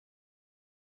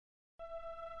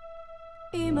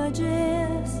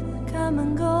Images come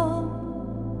and go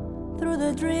through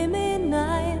the dreamy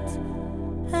night,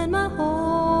 and my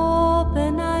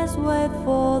open eyes wait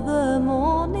for the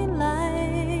morning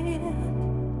light.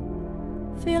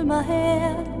 Feel my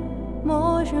head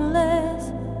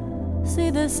motionless, see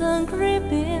the sun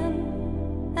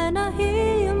creeping, and I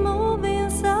hear you moving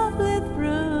softly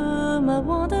through my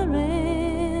wanderings.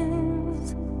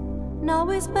 Now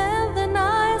we spend the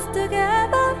nights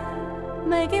together,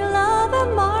 making love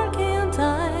and marking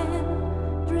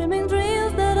time, dreaming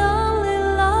dreams that only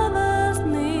lovers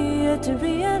need to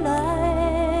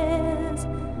realize,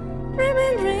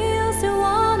 dreaming dreams to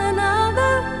one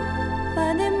another,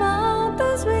 finding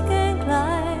mountains we can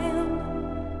climb,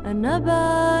 and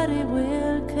nobody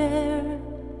will care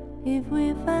if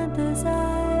we fantasize.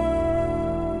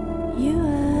 You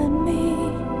and me,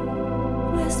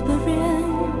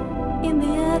 whispering in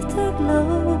the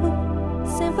afterglow,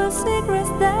 simple secrets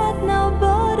that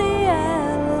nobody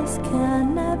else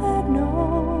can ever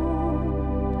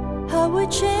know. How we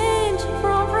change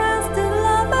from friends to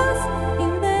lovers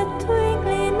in the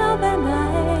twinkling of an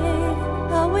eye.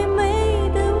 How we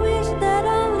made a wish that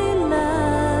only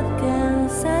love can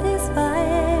satisfy.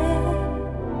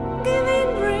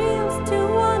 Giving dreams to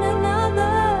one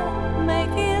another,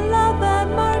 making love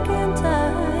and marking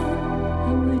time,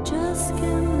 and we just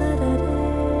can't let it end.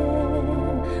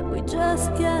 We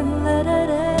just can't let it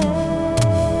end.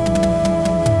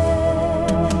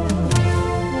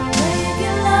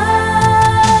 Making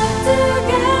love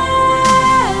together,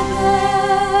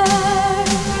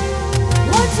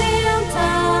 watching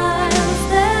time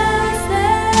stand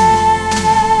still.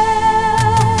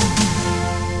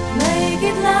 Make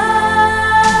it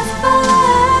last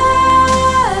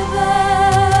forever.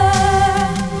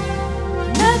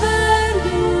 Never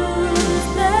lose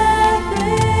that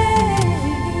thrill.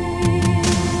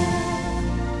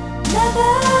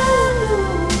 Never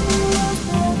lose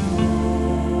that thrill.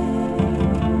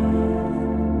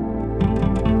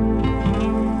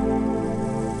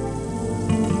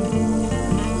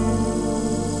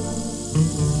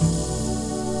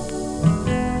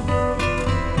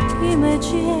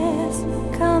 Images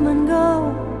come and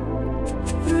go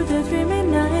through the dreamy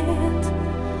night,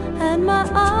 and my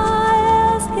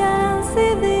eyes can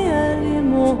see the early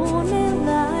morning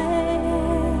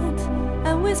light.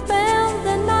 And we spend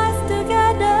the nights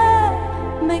together,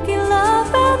 making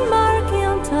love and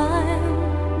marking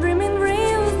time, dreaming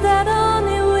dreams that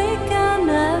only we can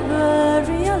ever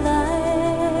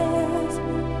realize,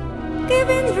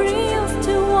 giving dreams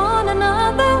to one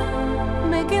another,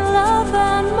 making love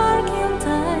and marking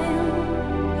time,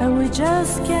 and we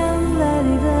just can't let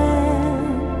it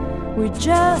end. We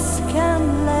just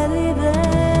can't let it end.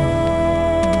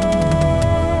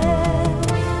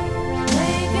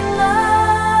 Making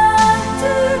love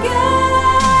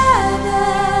together,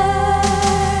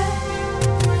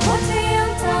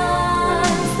 watching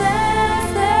time stand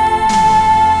still.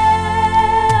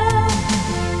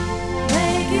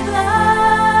 Make it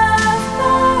last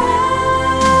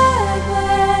forever.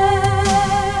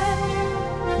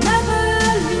 Never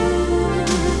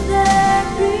lose that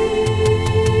thrill.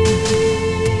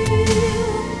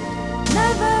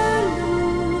 Never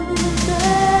lose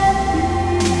that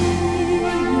thrill.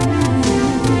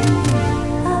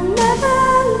 I'll never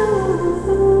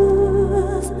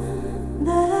lose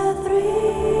that thrill.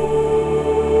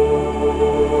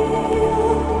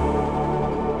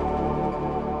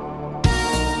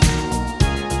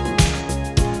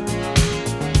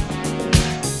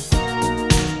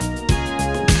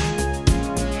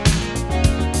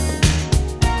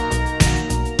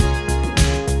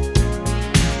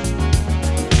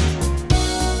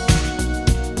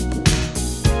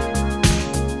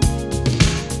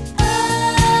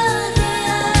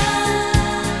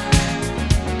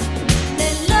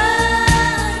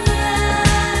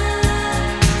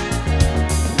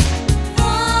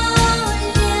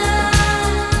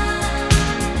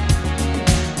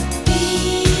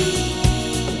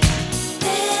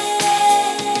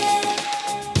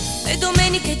 Le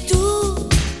domeniche tu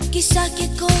chissà che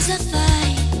cosa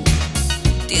fai,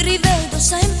 ti rivedo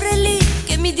sempre lì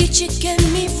che mi dici che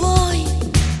mi vuoi.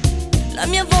 La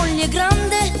mia voglia è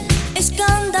grande e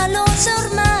scandalosa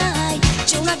ormai,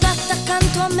 c'è una gatta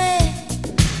accanto a me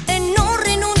e non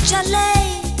rinuncia a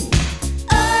lei.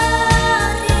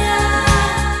 Aria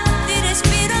di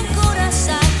respiro ancora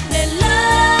sai,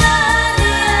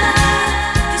 nell'aria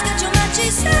ti scaccio ma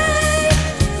ci sei.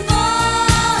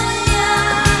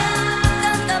 Voglia,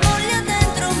 tanta voglia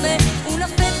dentro me, una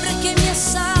febbre che mi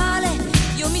assale,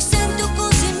 io mi sento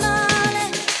così male.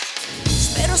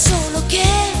 Spero solo che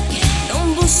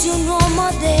non bussi un uomo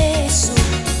adesso,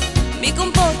 mi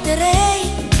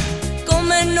comporterei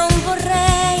come non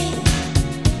vorrei.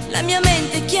 La mia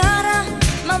mente è chiara,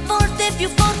 ma a volte è più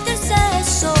forte il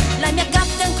sesso. La mia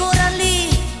gatta è ancora lì,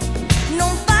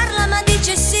 non parla ma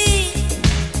dice sì.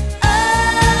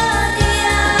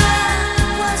 Aria,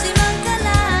 quasi manca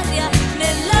l'aria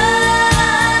nell'aria.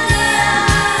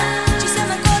 Ci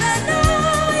siamo ancora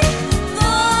noi,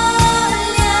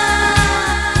 voglia,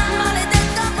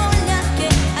 maledetta voglia che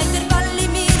a intervalli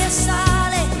mi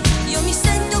riassale. Io mi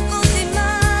sento così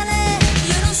male.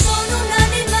 Io non sono un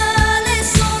animale,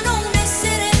 sono un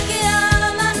essere che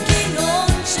ama chi non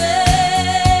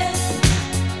c'è.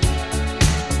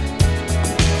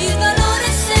 Il valore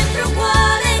è sempre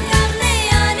uguale, carne e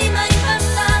anima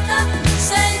impastata,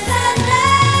 senza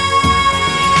l'aria.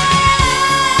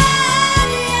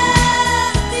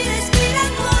 Ti respira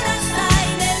ancora, stai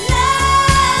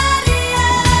nell'aria.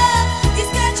 Ti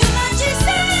scaccio ma ci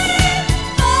sei,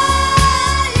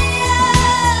 voglia,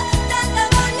 tanta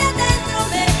voglia dentro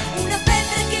me, una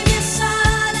febbre che mi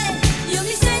assale. Io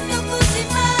mi sento così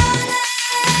male.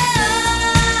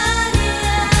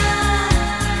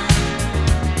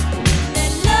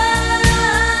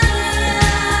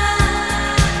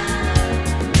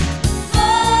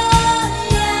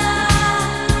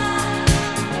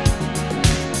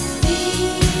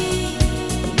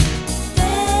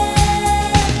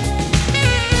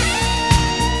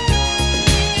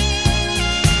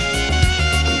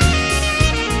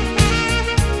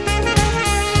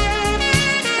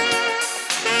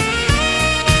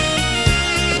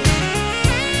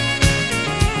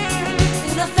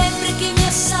 Una febbre che mi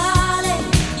assale,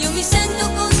 io mi sento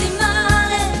così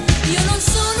male. Io non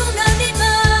sono un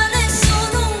animale,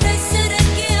 sono un essere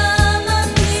che ama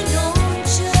chi non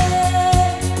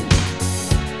c'è.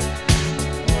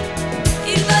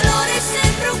 Il valore è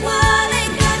sempre uguale,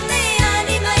 carne e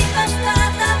anima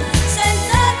impastata,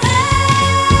 senza l'aria.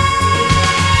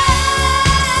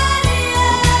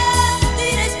 Ti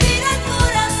respira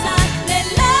ancora, stai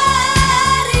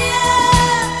nell'aria.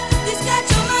 Ti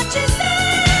scaccio ma ci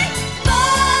sei,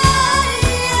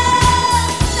 voglia,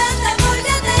 tanta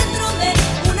voglia dentro me,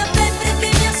 una febbre che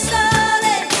mi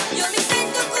assale. Io mi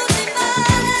sento così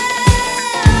male.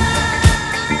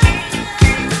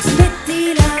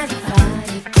 Smettila di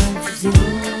fare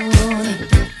confusione,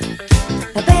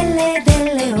 la pelle del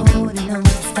leone non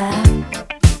ti sta.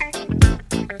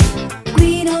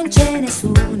 Qui non c'è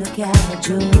nessuno che ha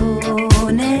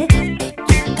ragione, è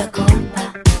tutta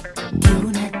colpa di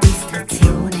una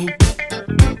distrazione.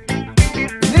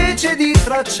 Invece di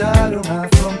tracciare una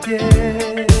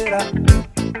frontiera,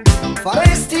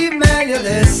 faresti meglio ad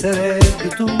essere più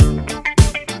tu,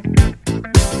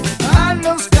 a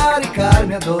non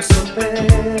scaricarmi addosso il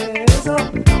peso.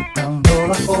 Non do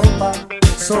la colpa,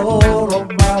 solo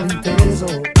un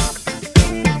malinteso.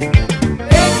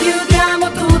 E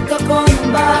chiudiamo tutto con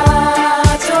un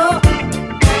bacio.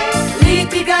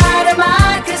 Litigare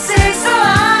ma che senso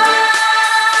ha?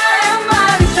 È un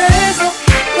malinteso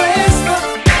questo,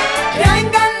 che ha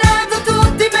ingannato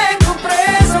tutti, me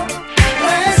compreso.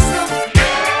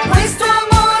 Questo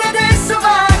amore adesso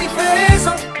va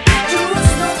difeso,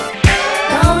 giusto,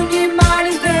 da ogni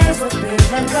malinteso che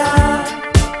verrà.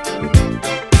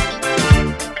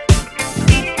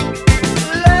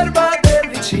 L'erba del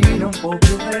vicino un po'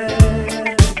 più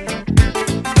verde,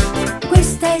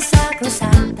 Questa è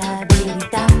sacrosanta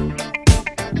verità,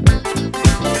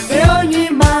 e ogni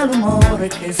malumore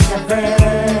che si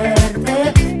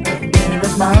avverte perde lo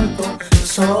smalto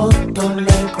sotto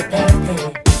le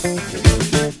coperte.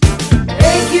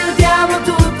 E chiudiamo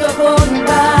tutto con un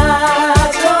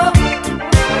bacio.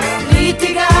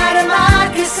 Litigare ma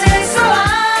che senso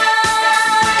ha?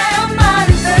 È un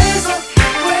malinteso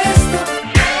questo,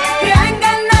 che ha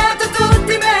ingannato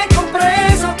tutti, me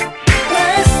compreso.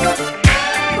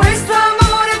 Questo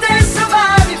amore adesso va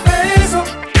difeso,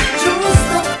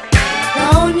 giusto, da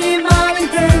ogni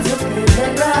malinteso che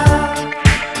verrà.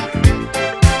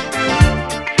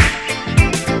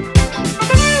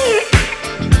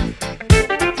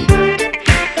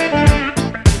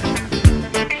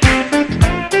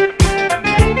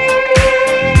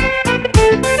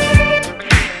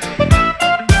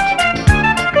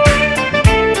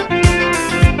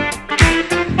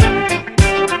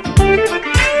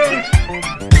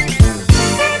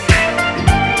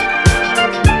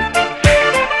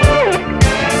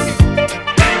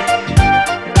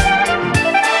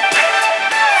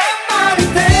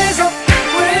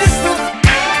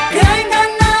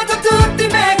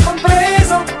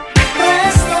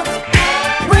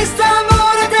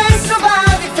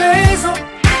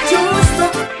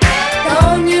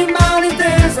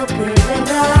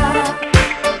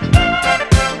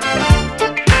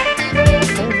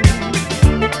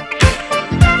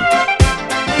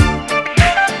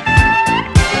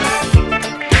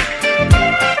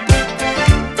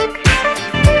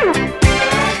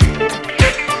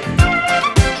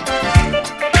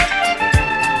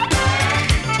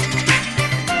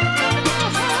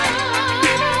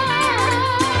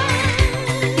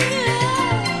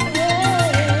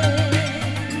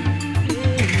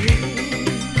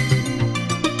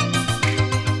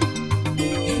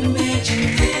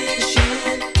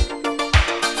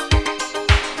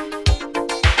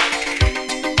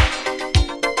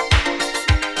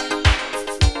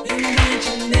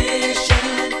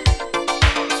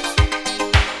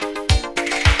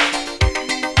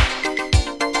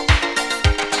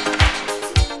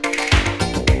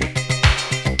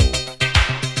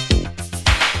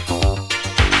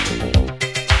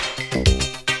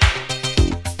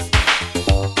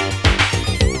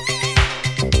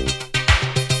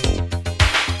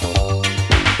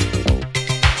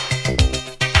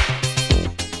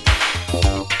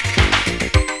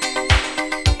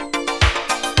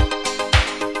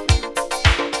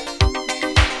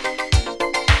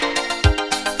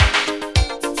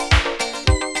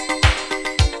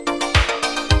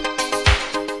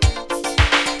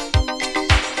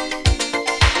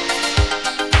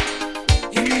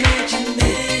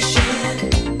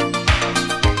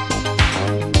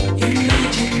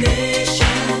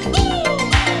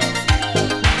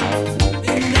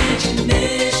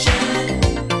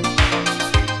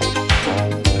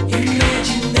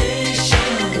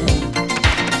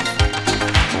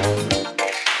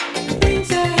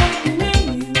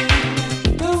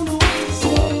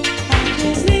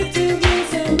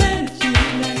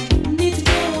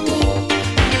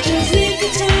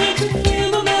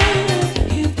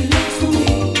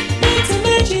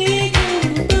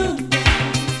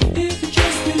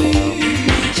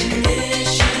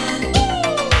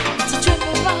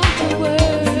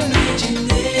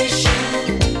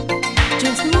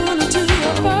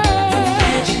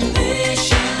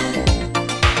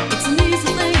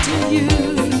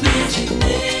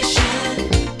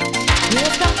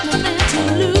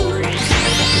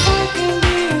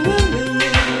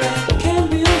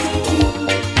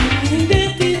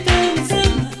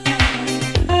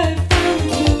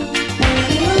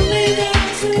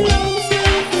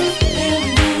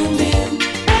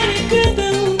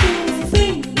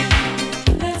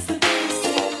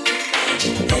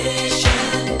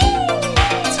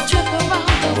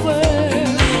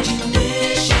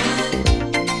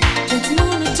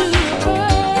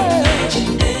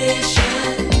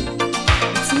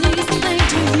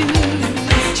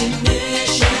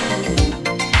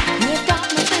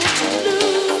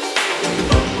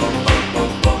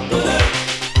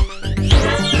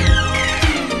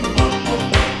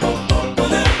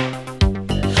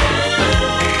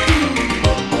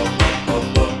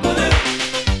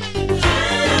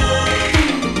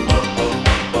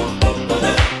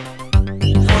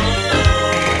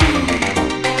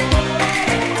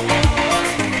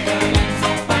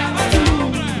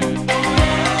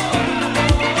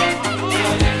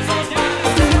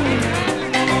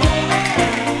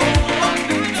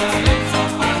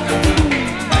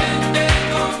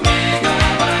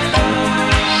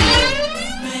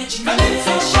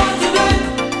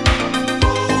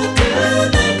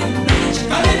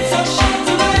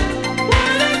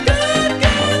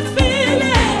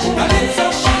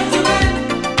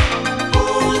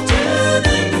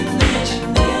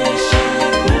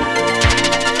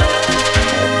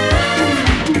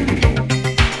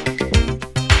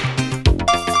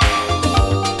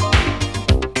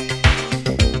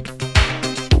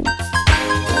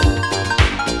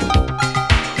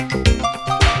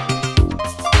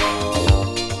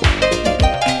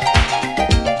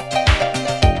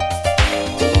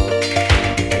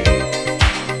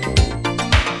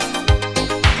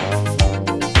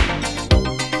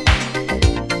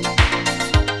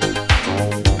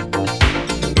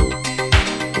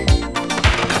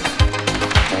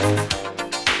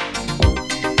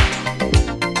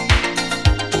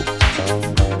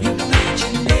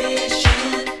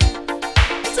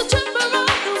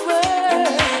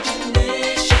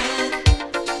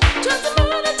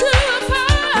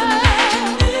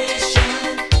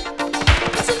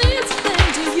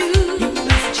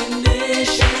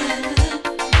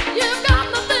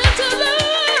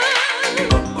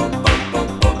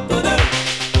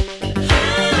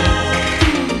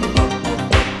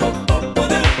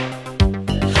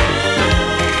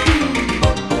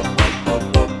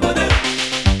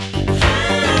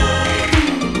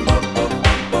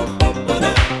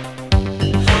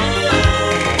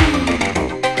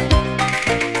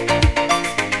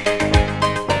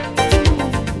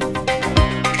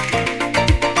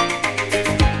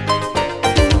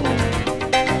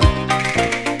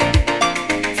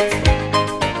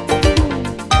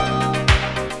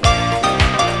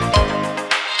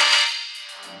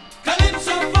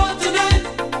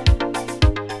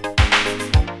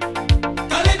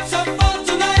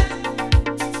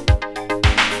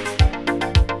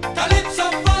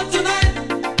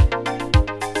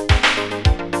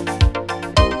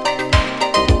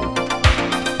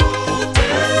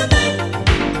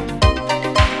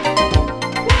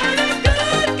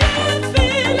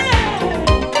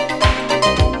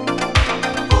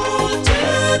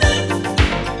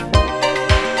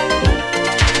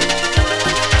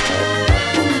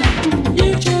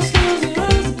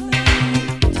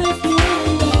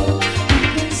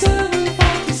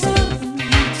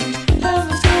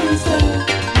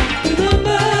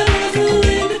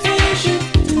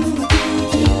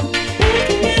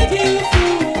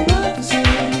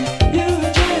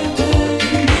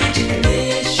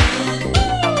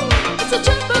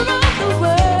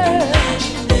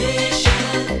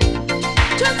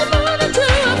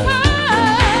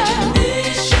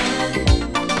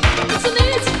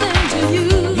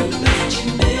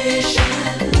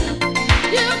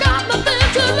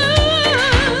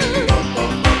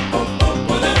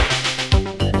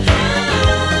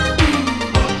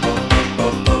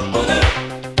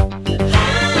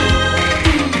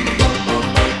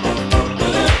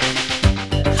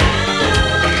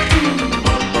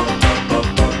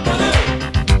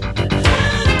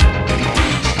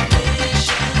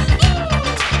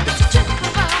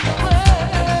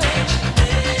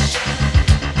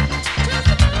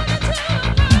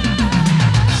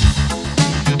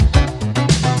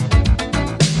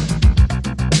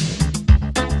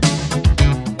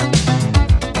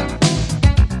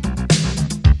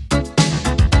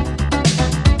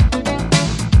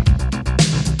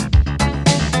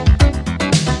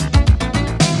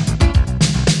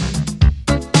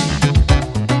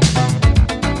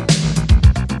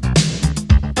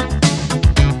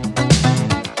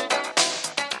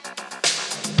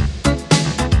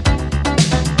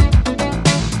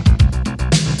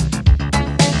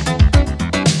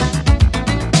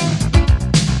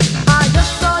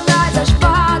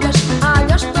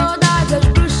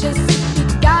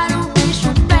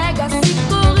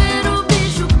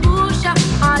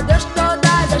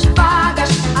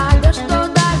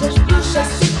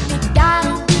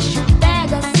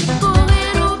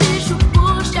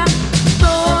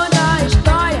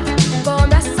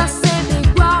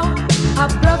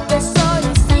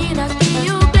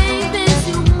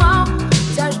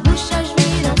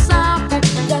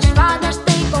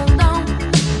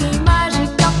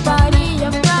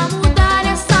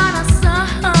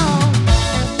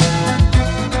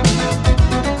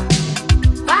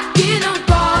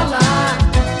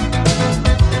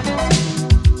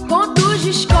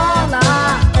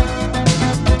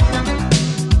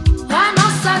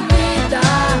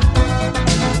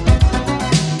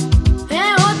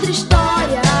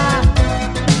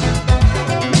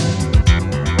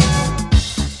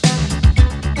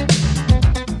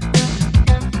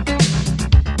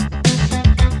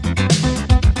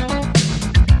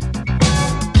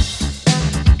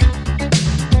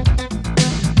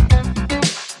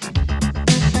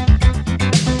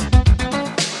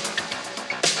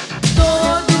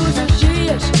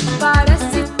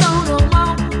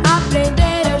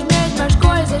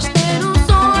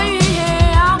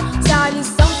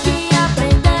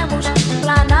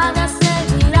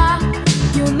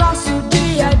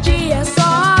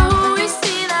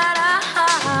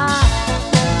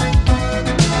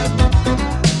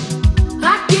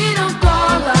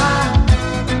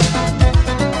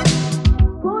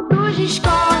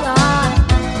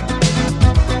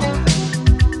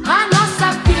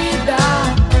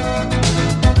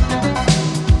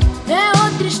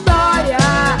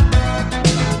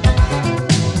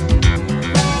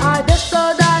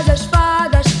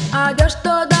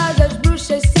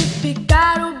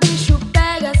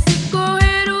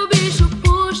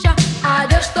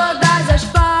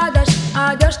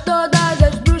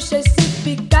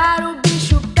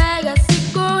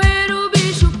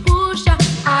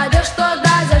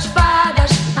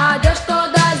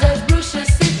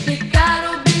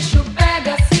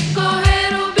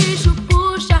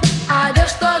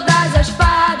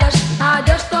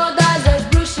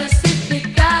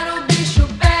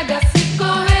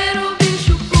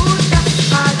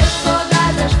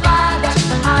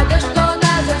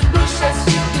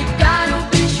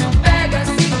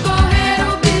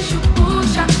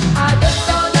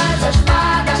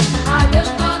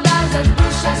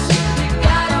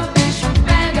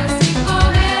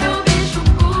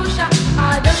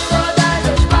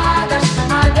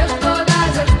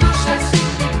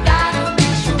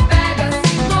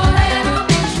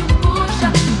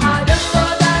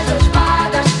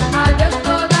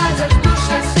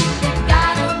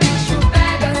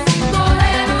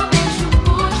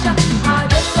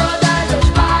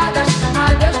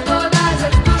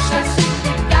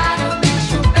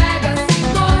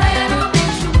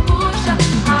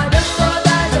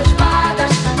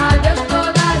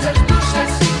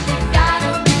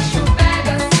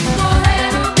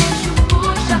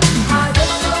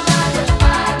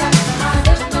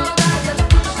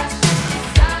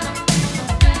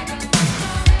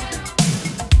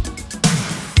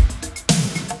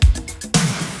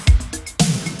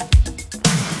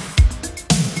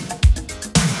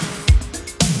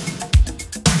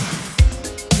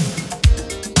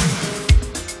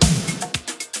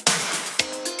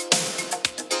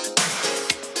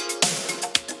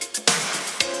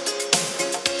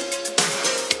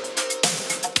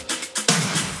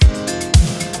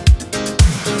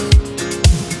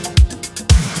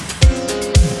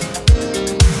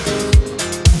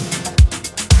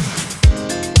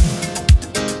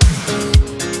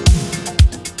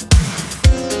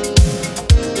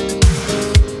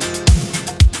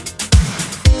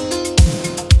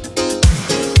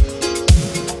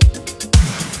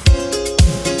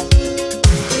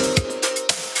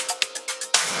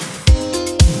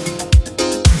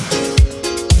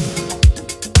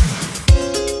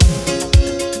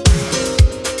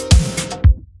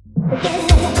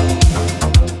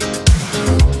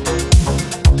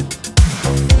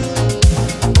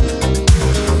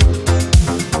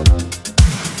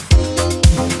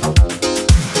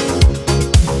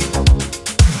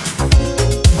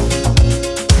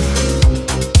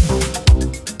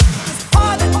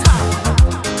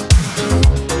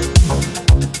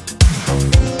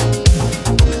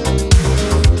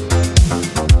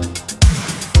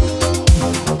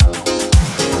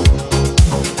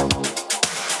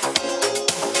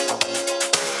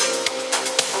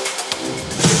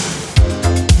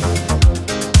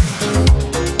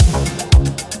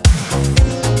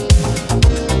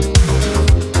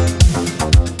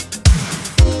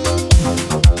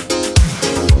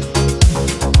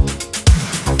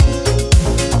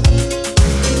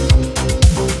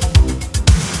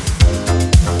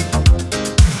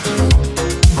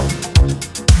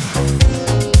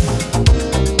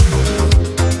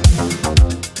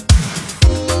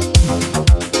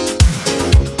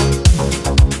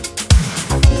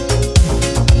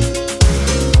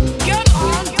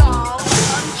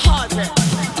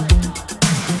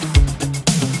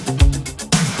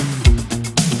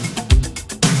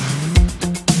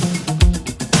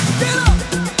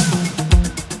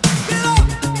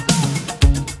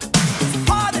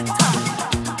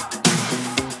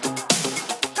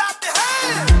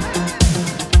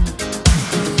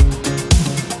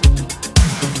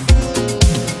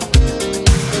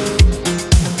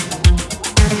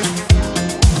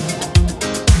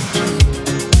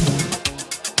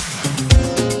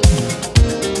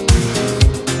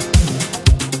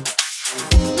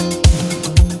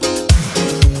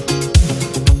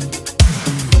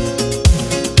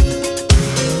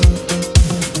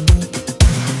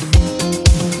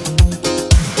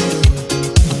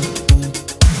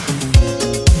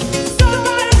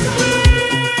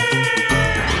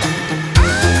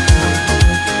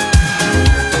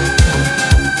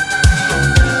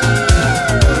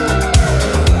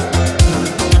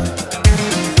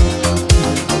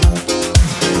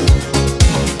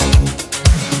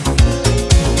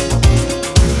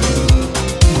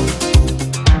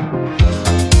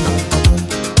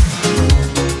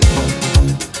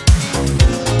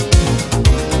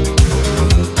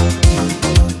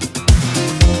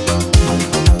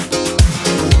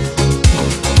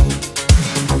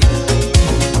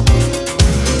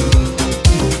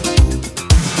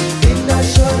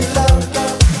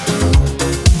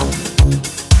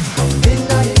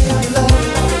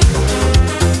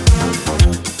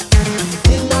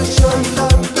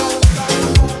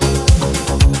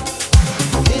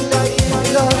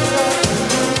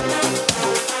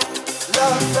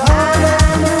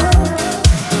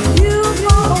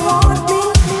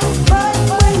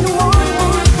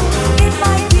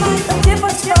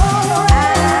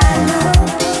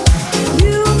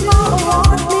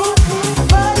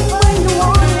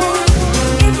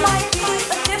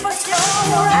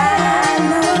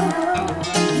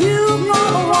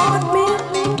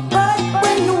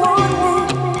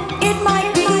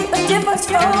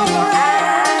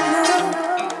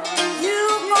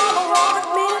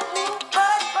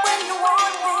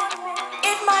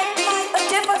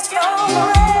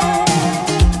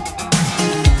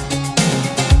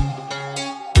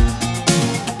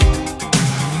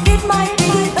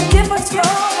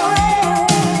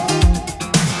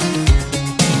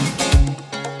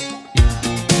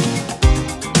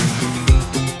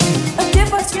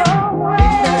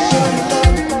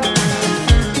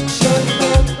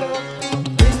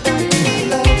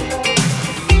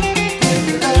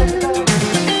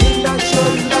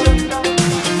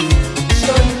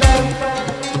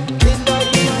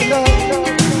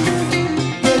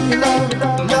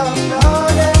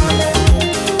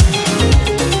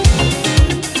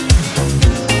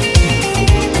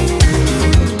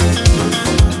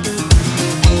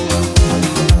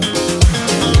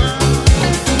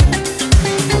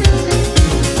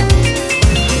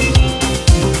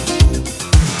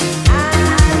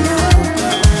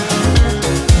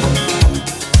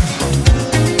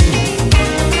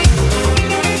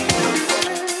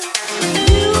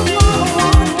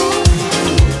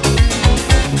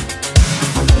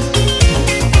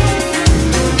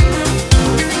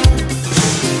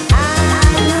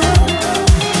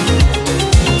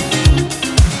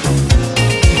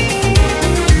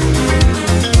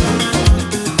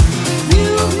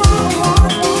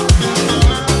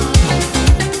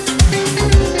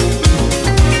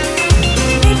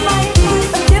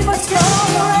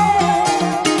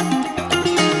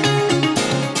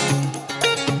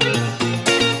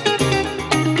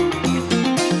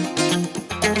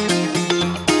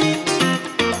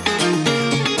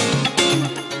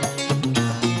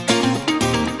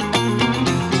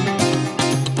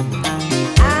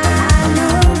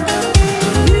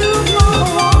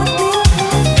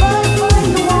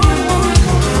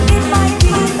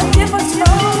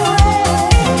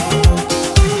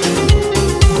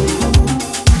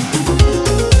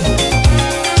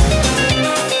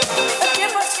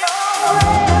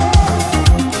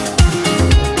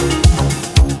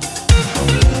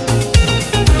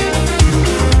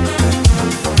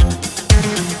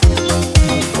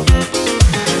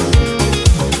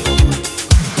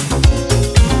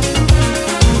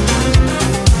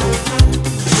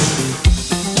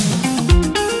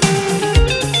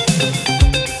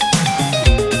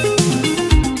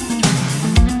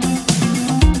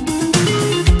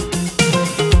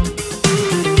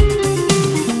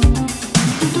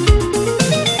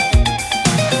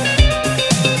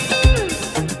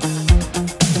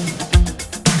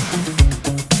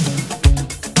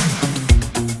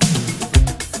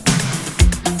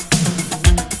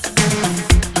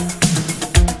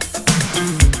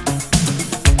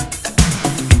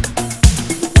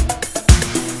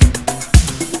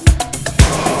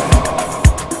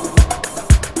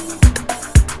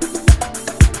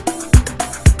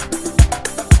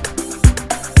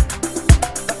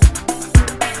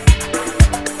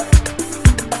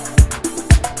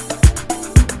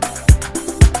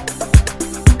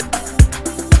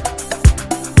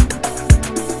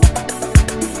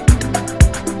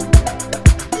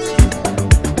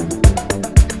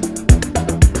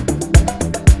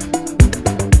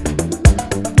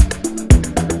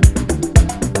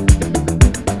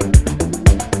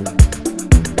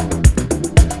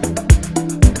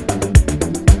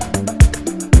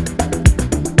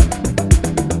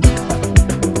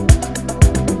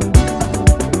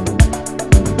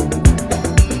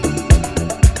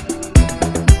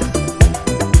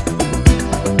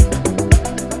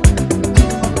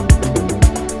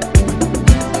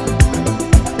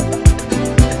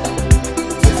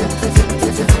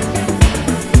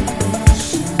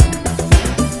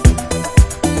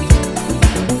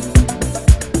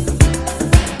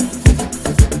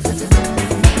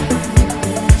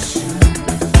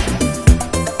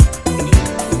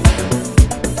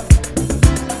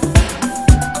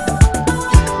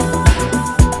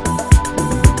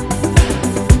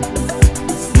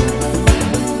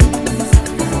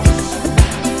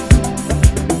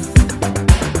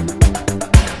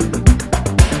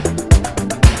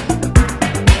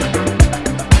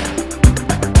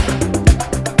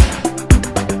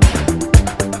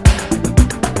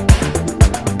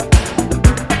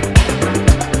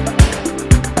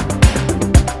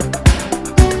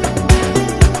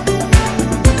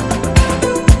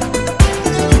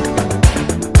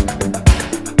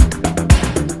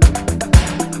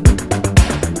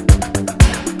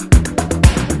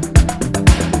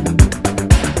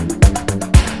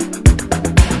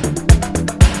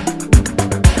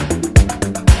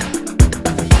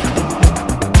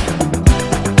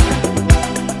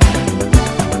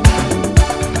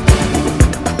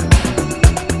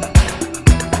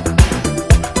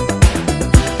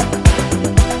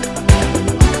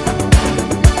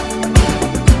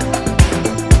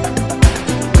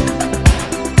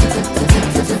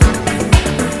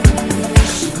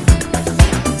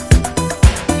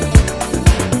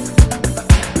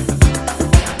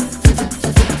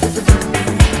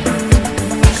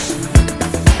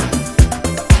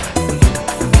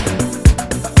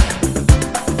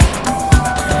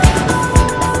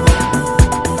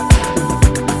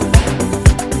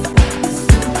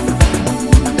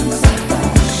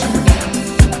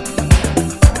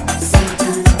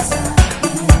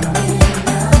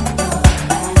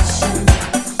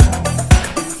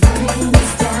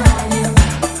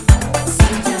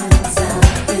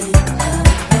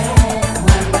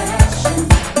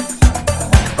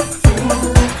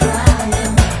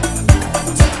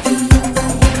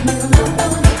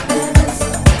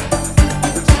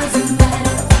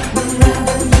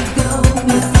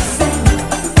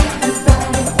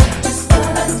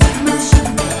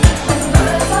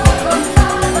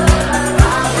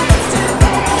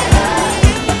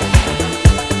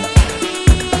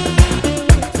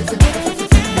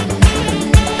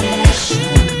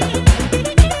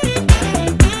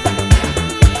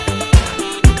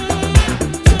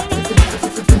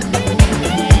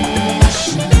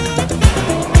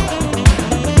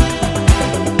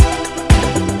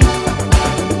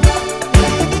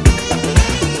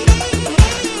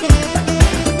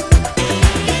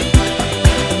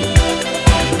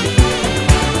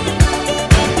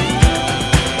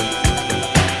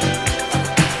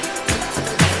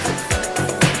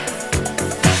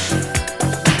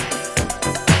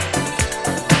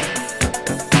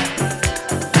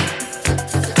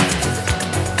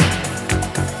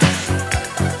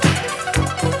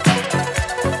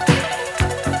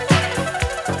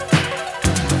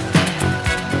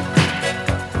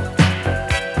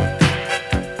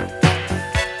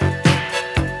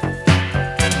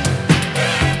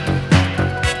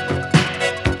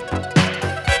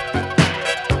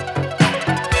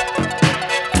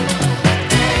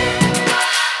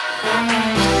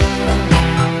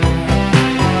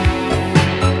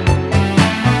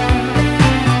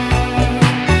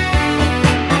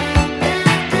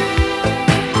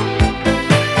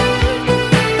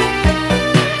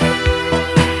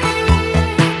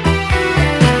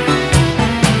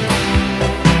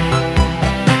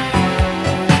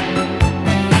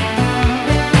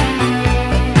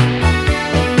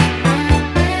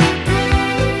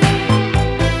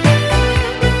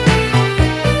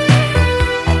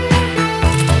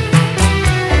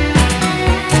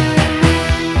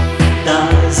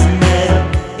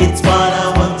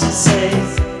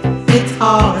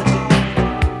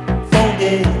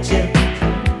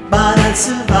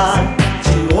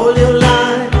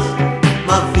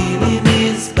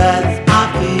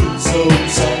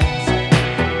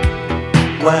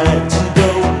 where to go.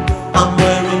 I'm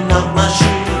wearing out my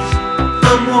shoes.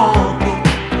 I'm walking,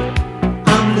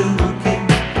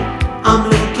 I'm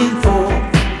looking for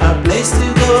a place to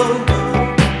go,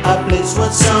 a place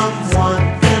where someone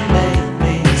can make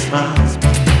me smile.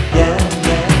 Yeah,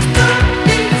 yeah.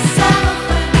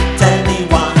 Tell me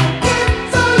why.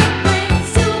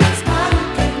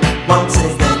 Once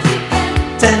again,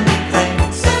 tell me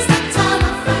thanks.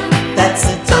 That's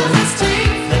the time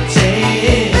to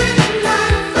change.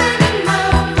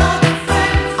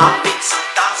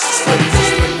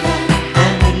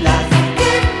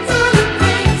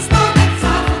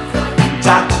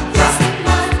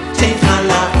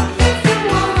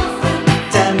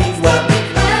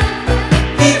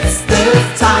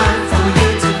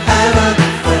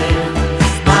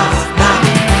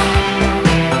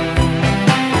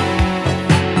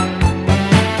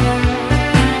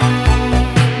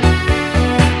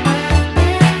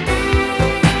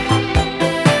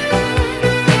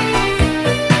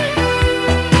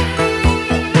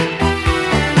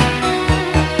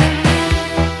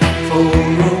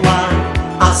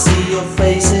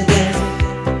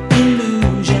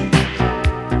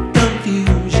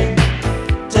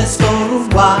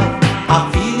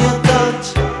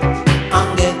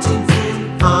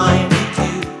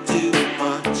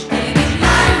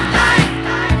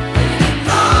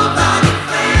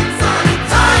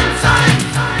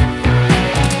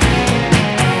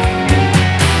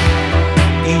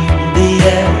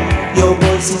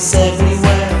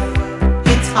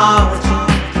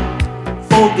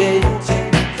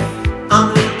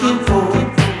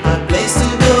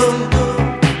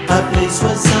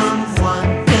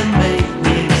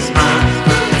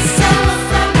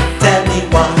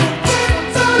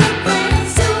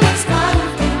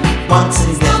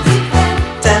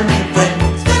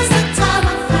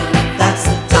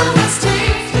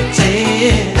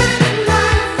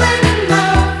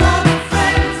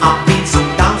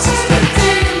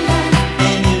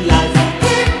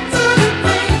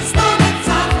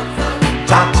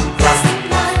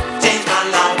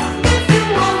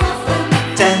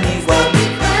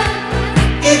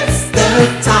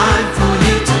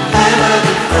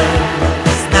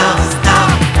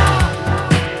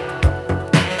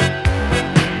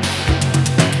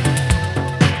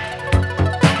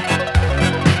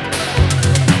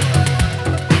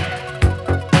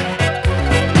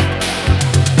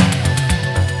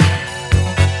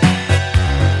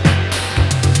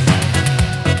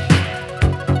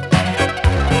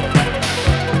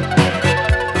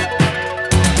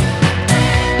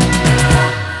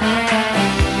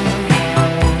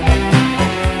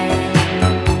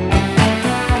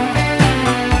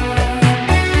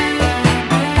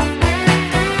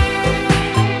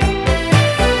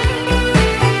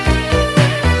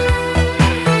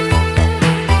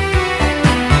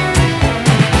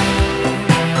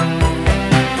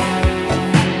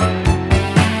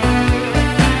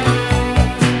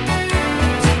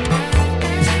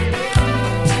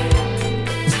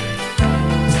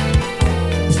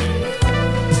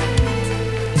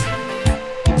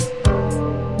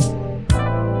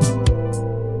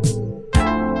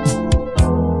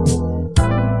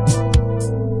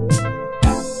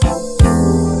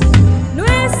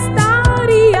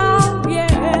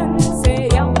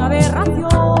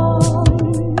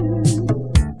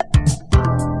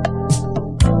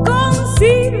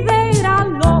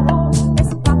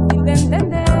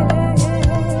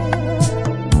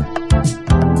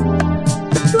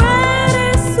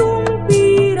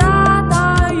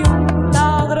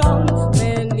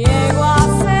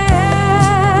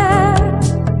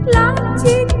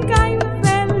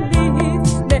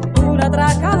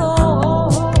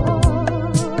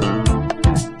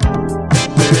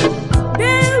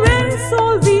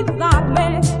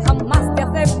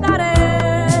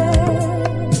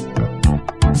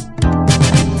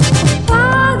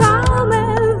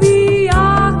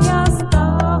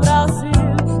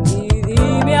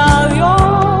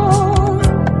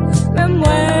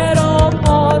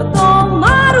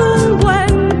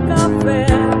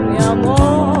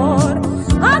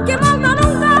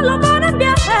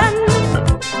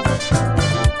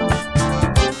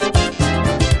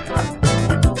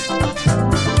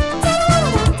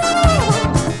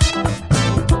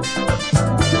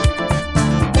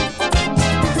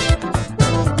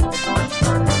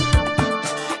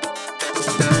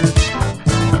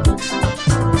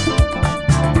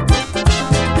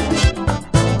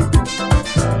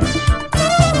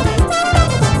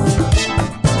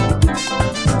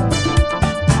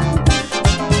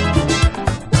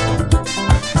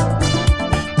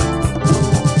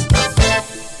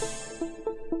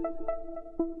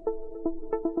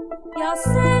 Ya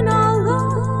sé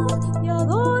nadar y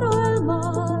adoro el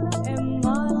mar en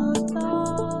Malta.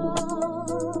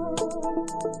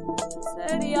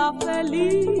 Sería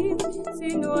feliz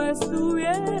si no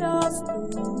estuvieras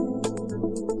tú.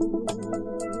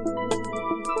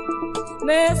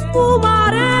 Me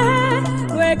esfumaré,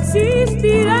 no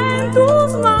existiré en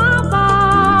tus mapas.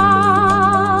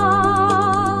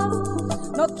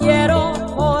 No quiero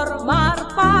formar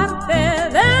parte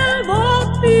del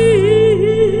botín.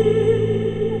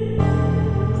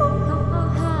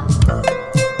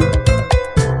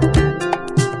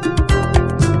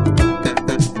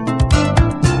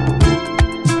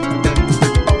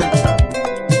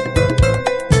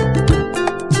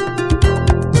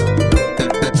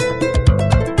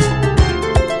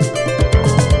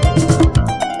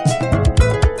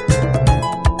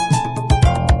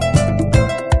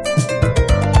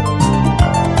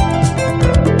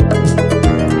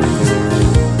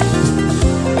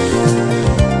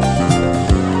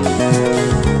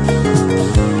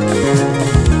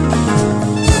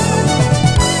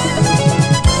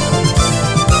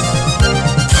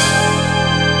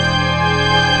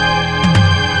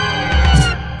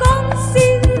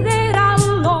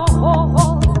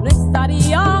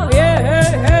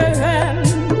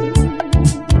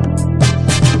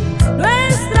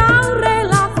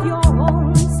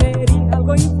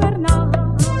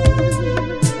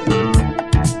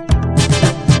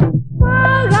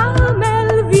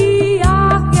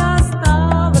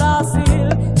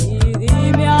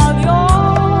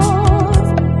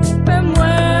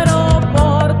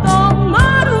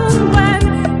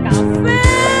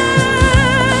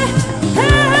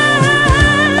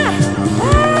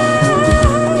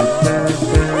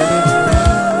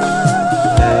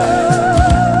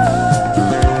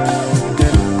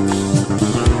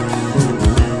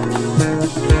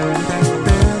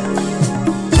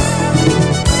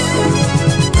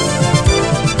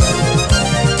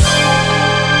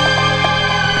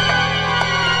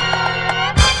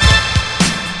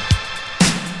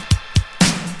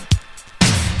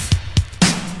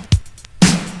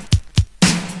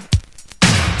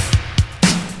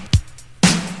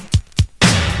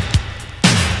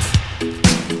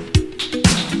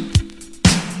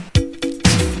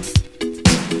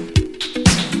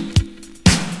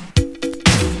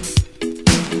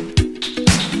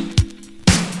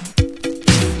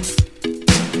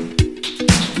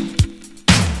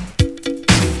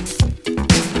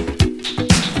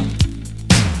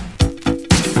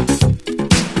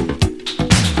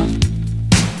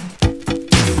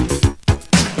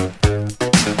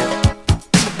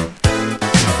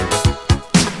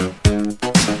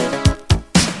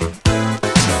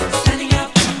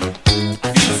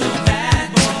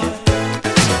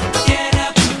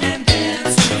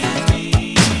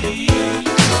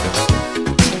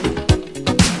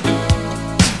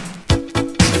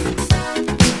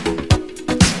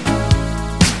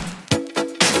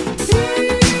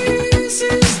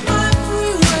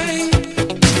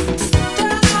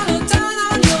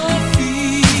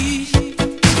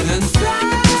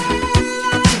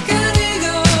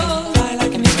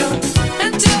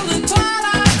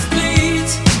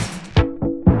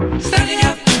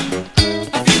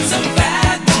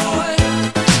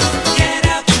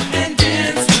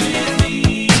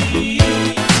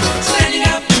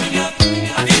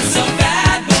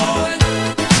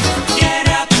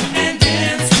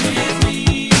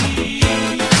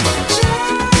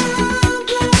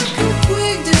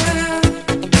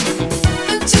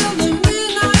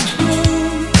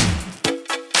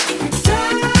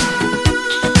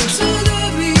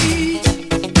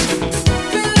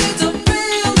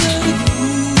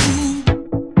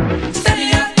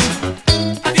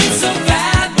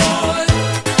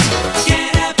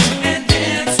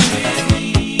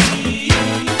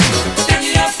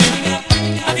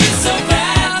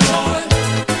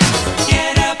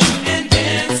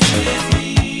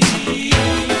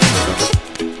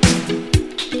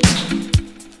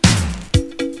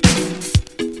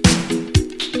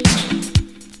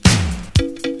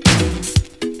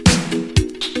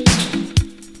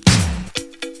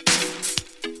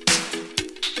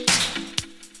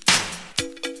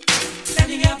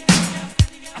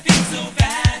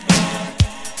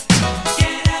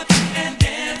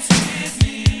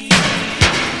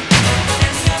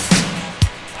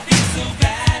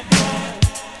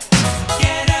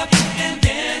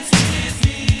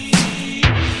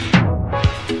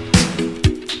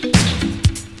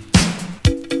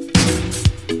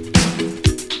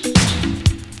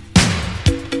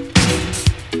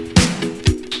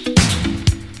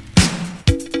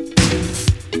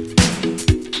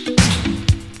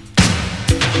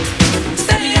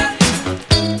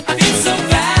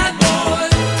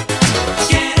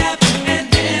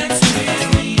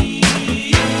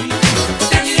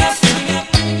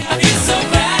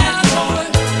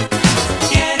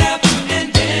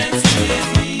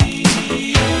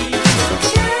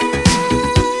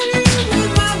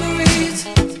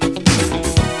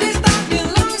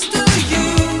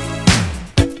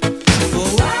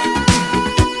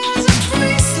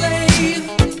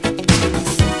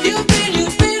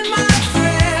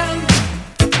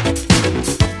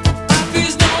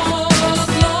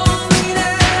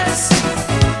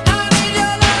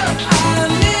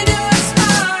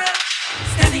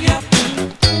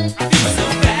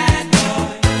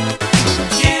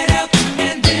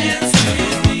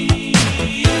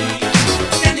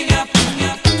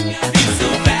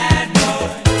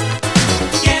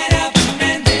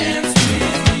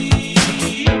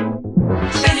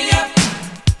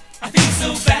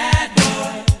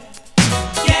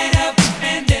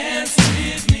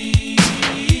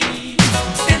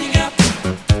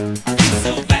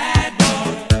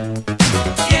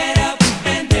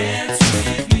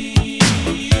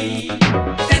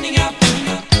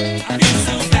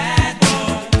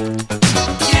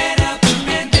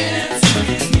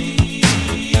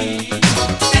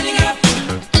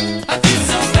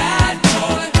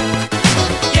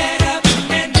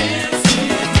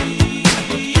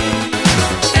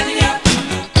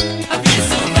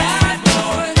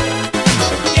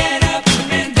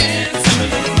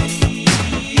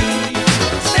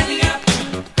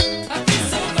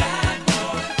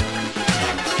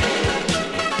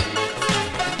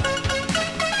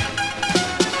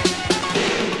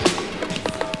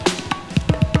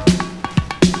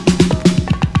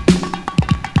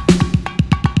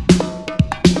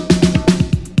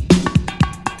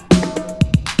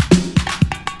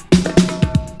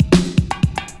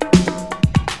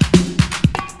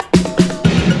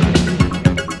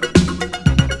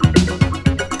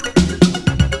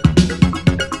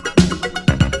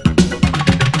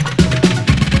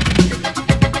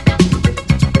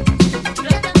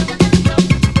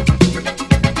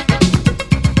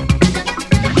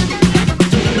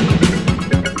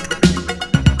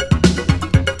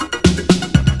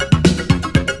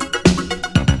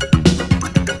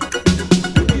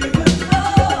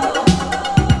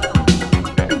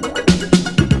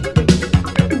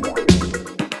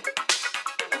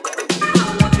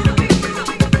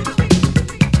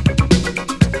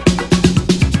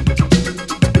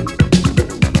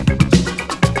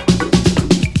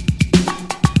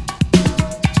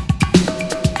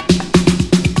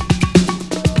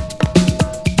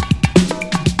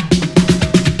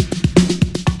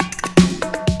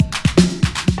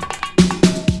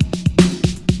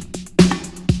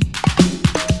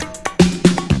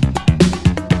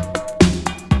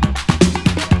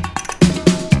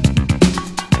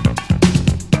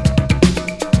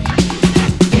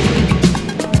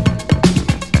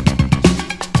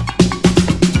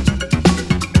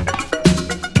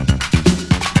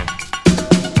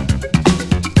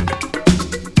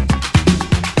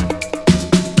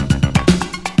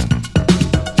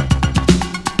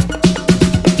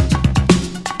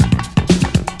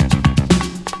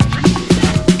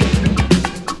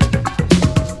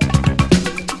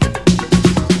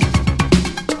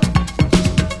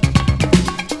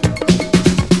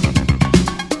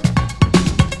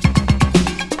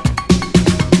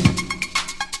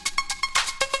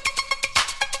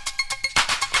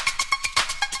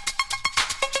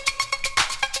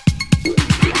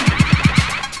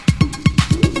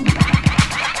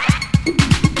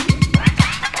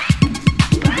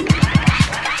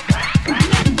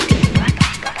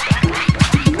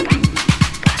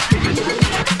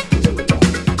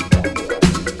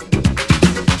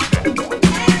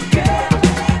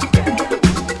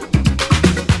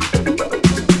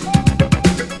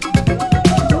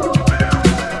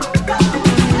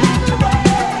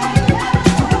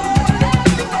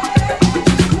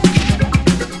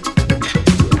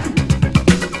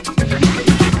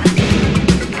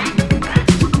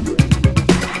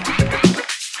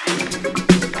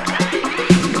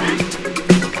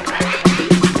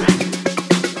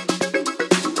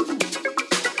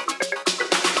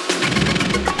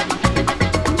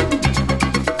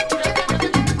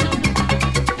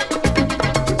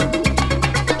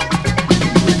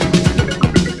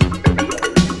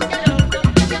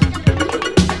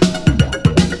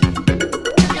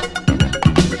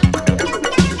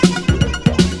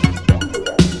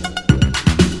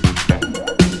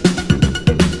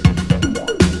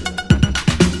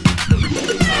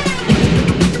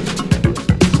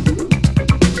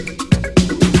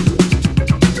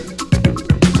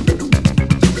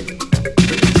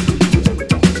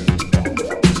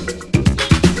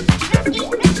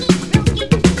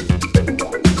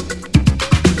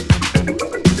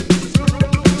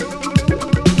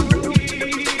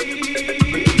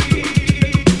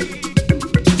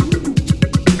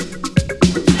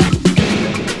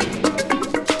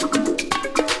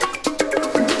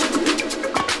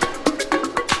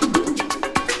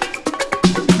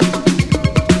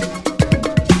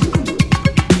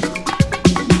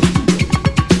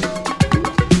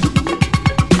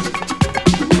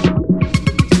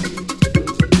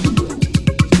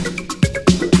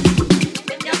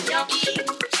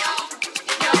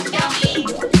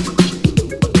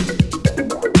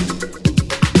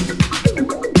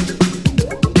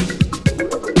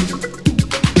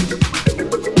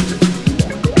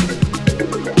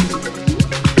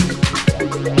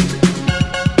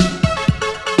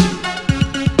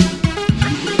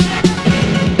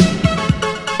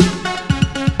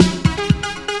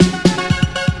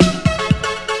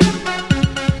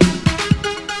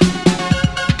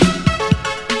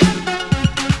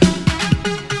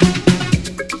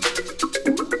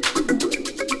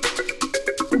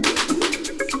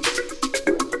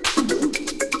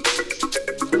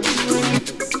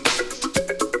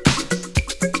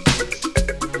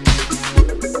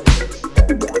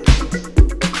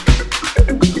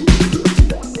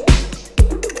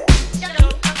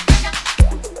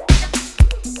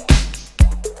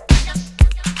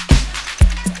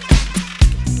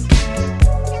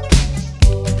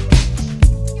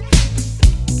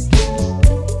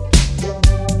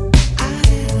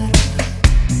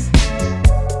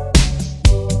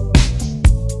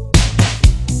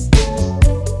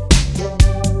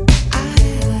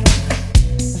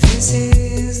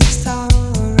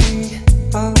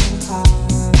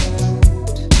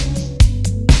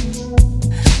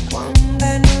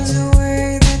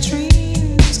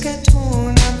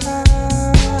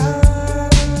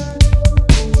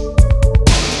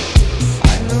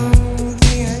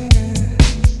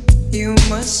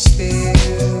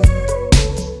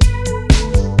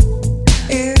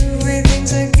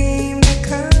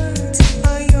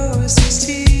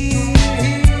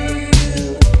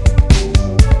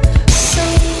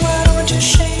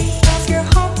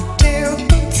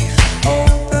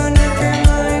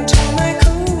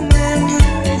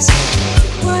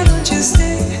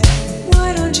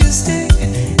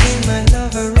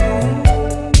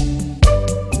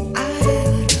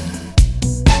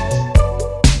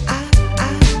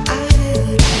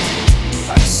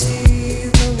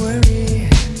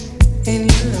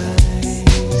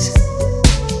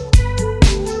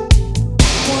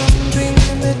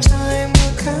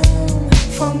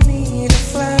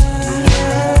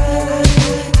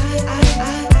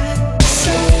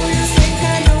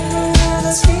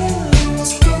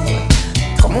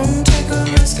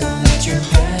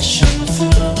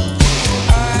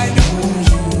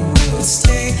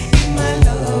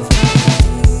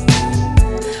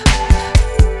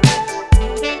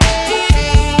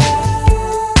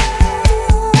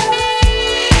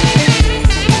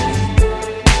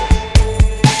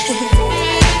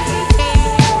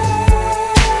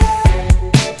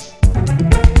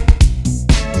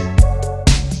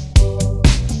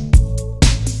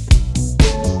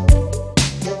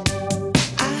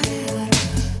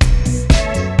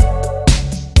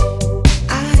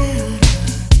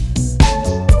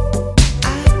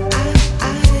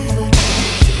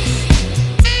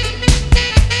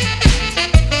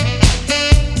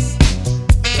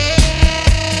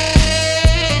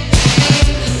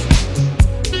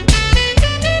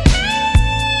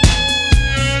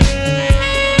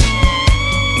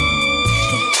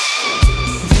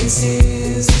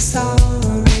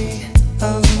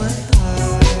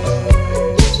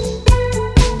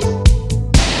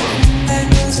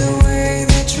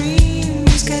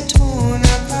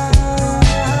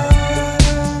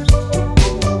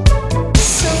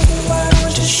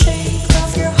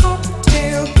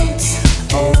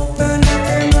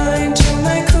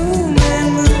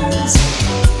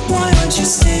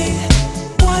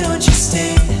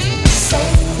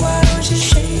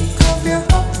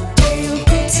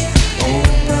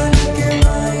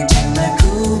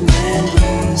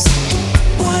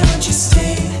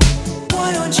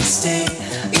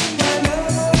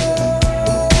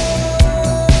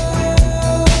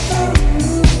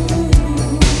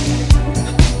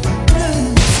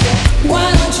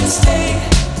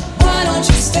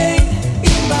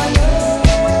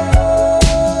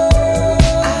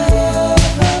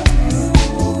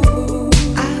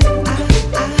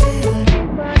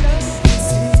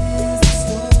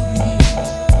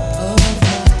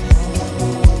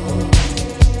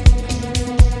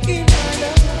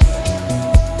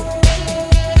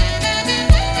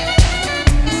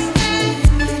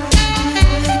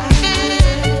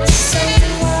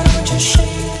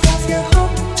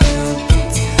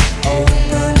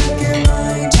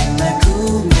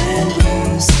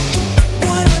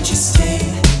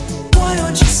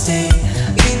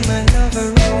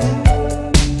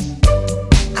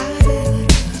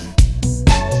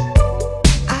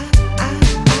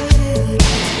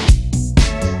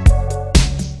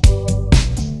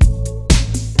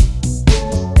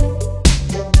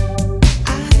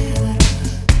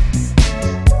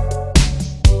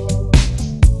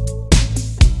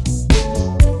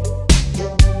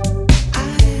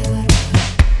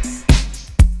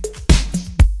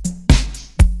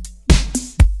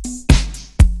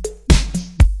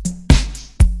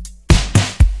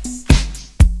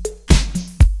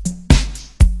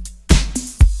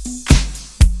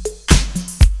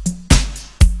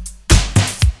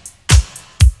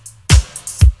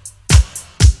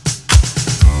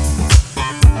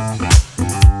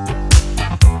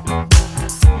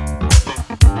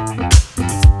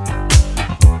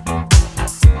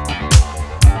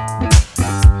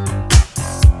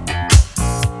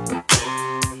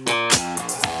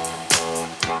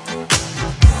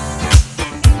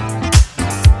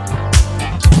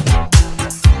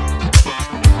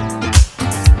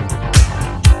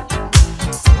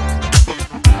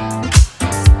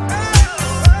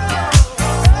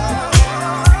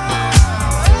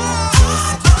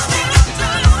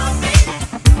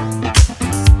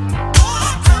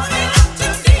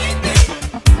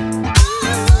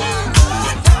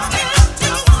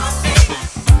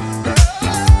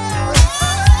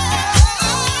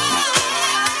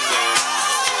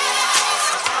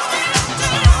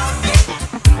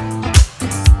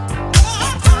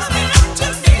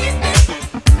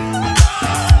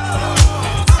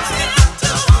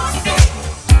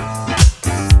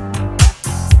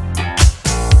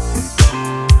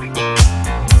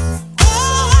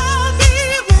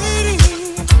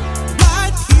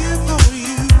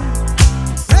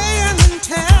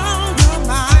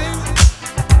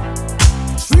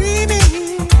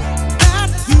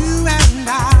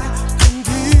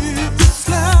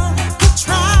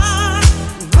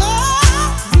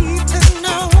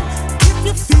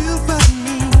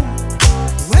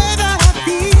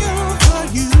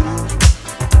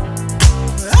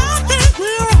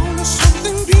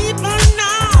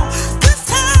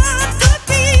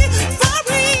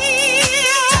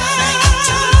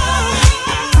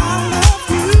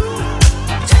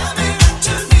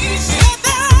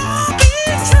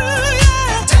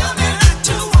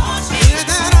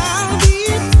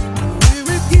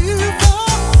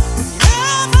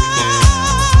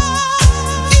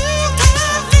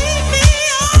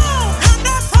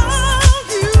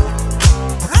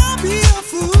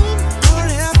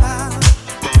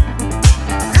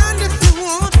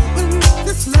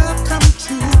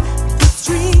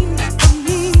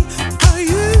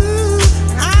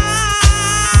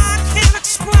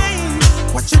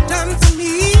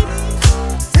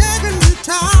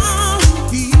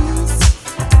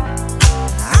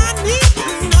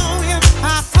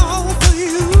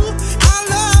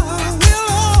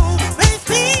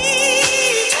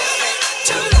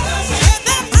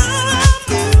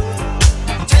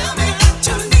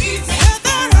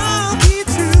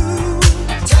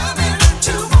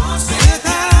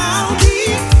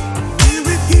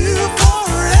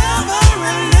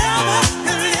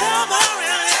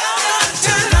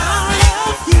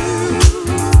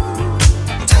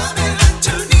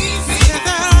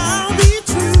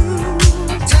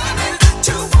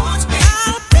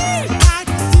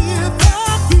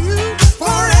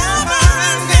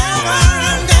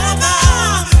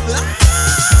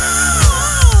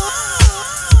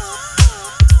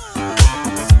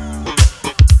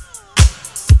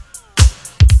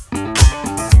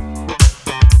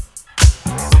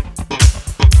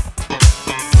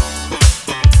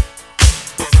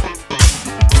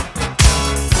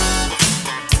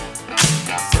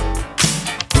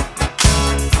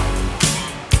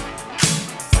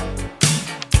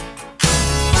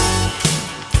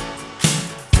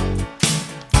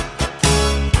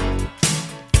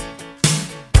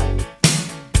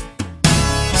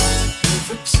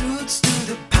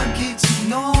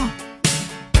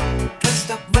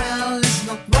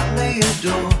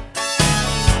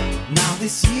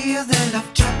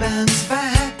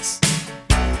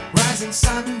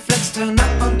 cornflakes turn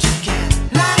up on chicken.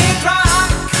 Let it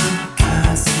rock,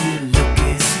 cause you look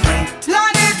is great.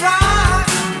 Let it rock,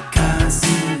 cause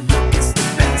you look is the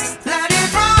best. Let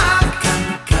it rock,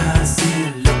 cause you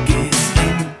look is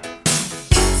in.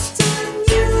 It's the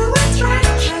new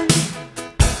attraction,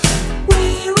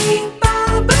 wearing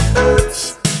barber boots,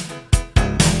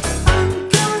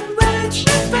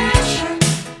 unconventional fashion,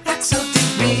 exotic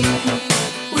me,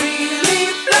 really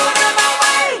blow them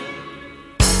away.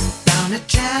 Down at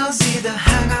Chelsea, the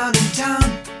hangout in town,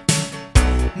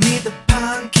 meet the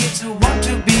punk kids who want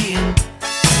to be in.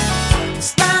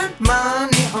 Spend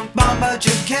money on bomber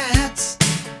jackets,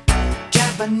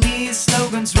 Japanese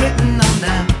slogans written on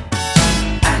them.